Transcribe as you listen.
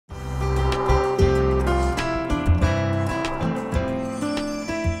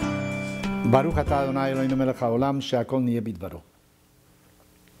ברוך אתה אדוני אלוהינו מלך העולם שהכל נהיה בדברו.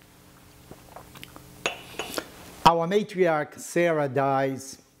 Our matriarch Sarah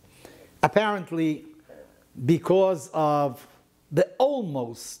dies apparently because of the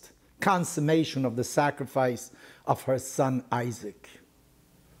almost consummation of the sacrifice of her son Isaac.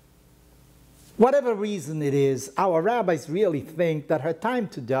 Whatever reason it is, our rabbis really think that her time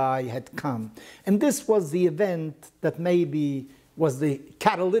to die had come. And this was the event that maybe was the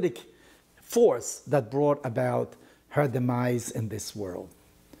catalytic force that brought about her demise in this world.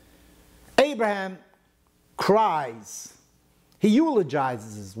 Abraham cries. He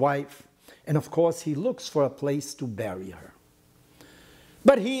eulogizes his wife, and of course he looks for a place to bury her.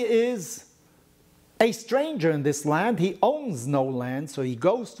 But he is a stranger in this land. He owns no land, so he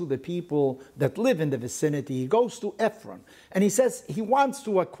goes to the people that live in the vicinity. He goes to Ephron, and he says he wants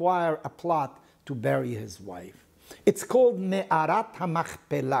to acquire a plot to bury his wife. It's called Me'arat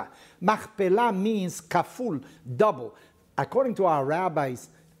HaMachpelah. Machpelah means kaful, double. According to our rabbis,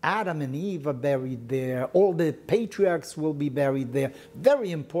 Adam and Eve are buried there. All the patriarchs will be buried there.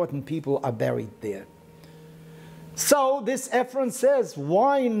 Very important people are buried there. So this Ephron says,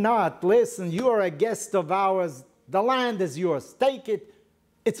 why not? Listen, you are a guest of ours. The land is yours. Take it.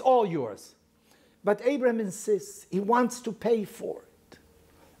 It's all yours. But Abraham insists. He wants to pay for it.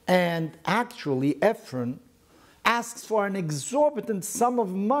 And actually, Ephron asks for an exorbitant sum of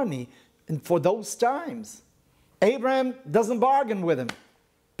money for those times. Abraham doesn't bargain with him.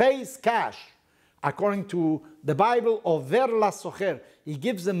 Pays cash. According to the Bible, over lasocher, he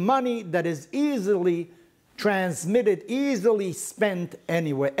gives him money that is easily transmitted, easily spent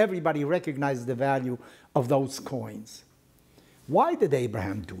anywhere. Everybody recognizes the value of those coins. Why did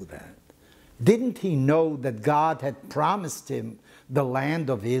Abraham do that? Didn't he know that God had promised him the land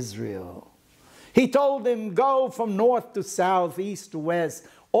of Israel? He told him, go from north to south, east to west.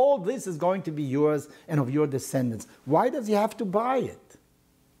 All this is going to be yours and of your descendants. Why does he have to buy it?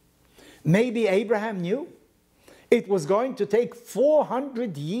 Maybe Abraham knew it was going to take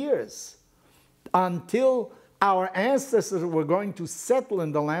 400 years until our ancestors were going to settle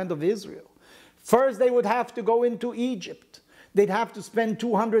in the land of Israel. First, they would have to go into Egypt. They'd have to spend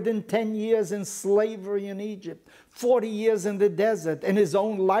 210 years in slavery in Egypt, 40 years in the desert, in his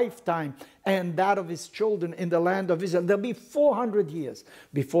own lifetime, and that of his children in the land of Israel. There'll be 400 years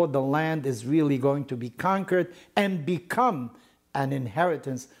before the land is really going to be conquered and become an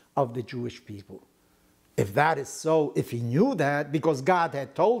inheritance of the Jewish people. If that is so, if he knew that, because God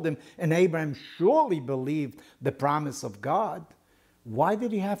had told him, and Abraham surely believed the promise of God, why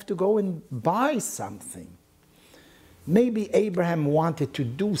did he have to go and buy something? Maybe Abraham wanted to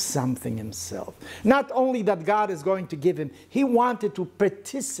do something himself. Not only that God is going to give him, he wanted to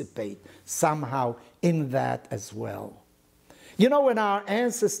participate somehow in that as well. You know, when our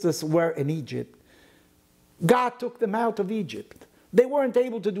ancestors were in Egypt, God took them out of Egypt. They weren't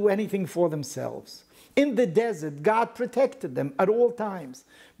able to do anything for themselves. In the desert, God protected them at all times.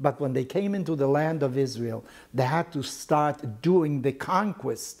 But when they came into the land of Israel, they had to start doing the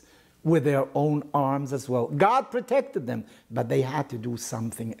conquest with their own arms as well. God protected them, but they had to do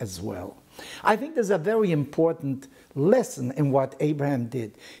something as well. I think there's a very important lesson in what Abraham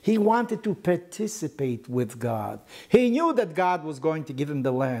did. He wanted to participate with God. He knew that God was going to give him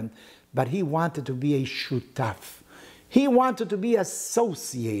the land, but he wanted to be a shutaf. He wanted to be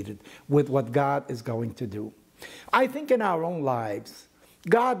associated with what God is going to do. I think in our own lives,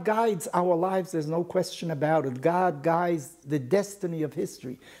 God guides our lives, there's no question about it. God guides the destiny of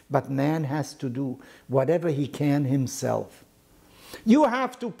history, but man has to do whatever he can himself. You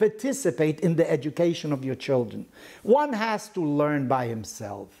have to participate in the education of your children. One has to learn by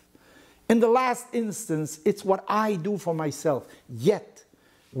himself. In the last instance, it's what I do for myself. Yet,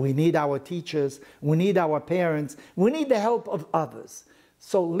 we need our teachers, we need our parents, we need the help of others.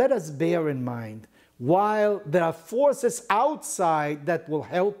 So let us bear in mind, while there are forces outside that will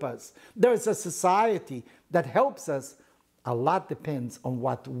help us, there is a society that helps us. A lot depends on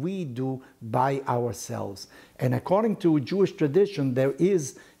what we do by ourselves. And according to Jewish tradition, there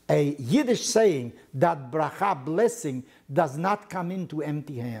is a Yiddish saying that bracha, blessing, does not come into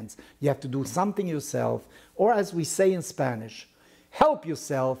empty hands. You have to do something yourself, or as we say in Spanish, help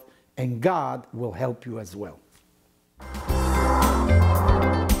yourself, and God will help you as well.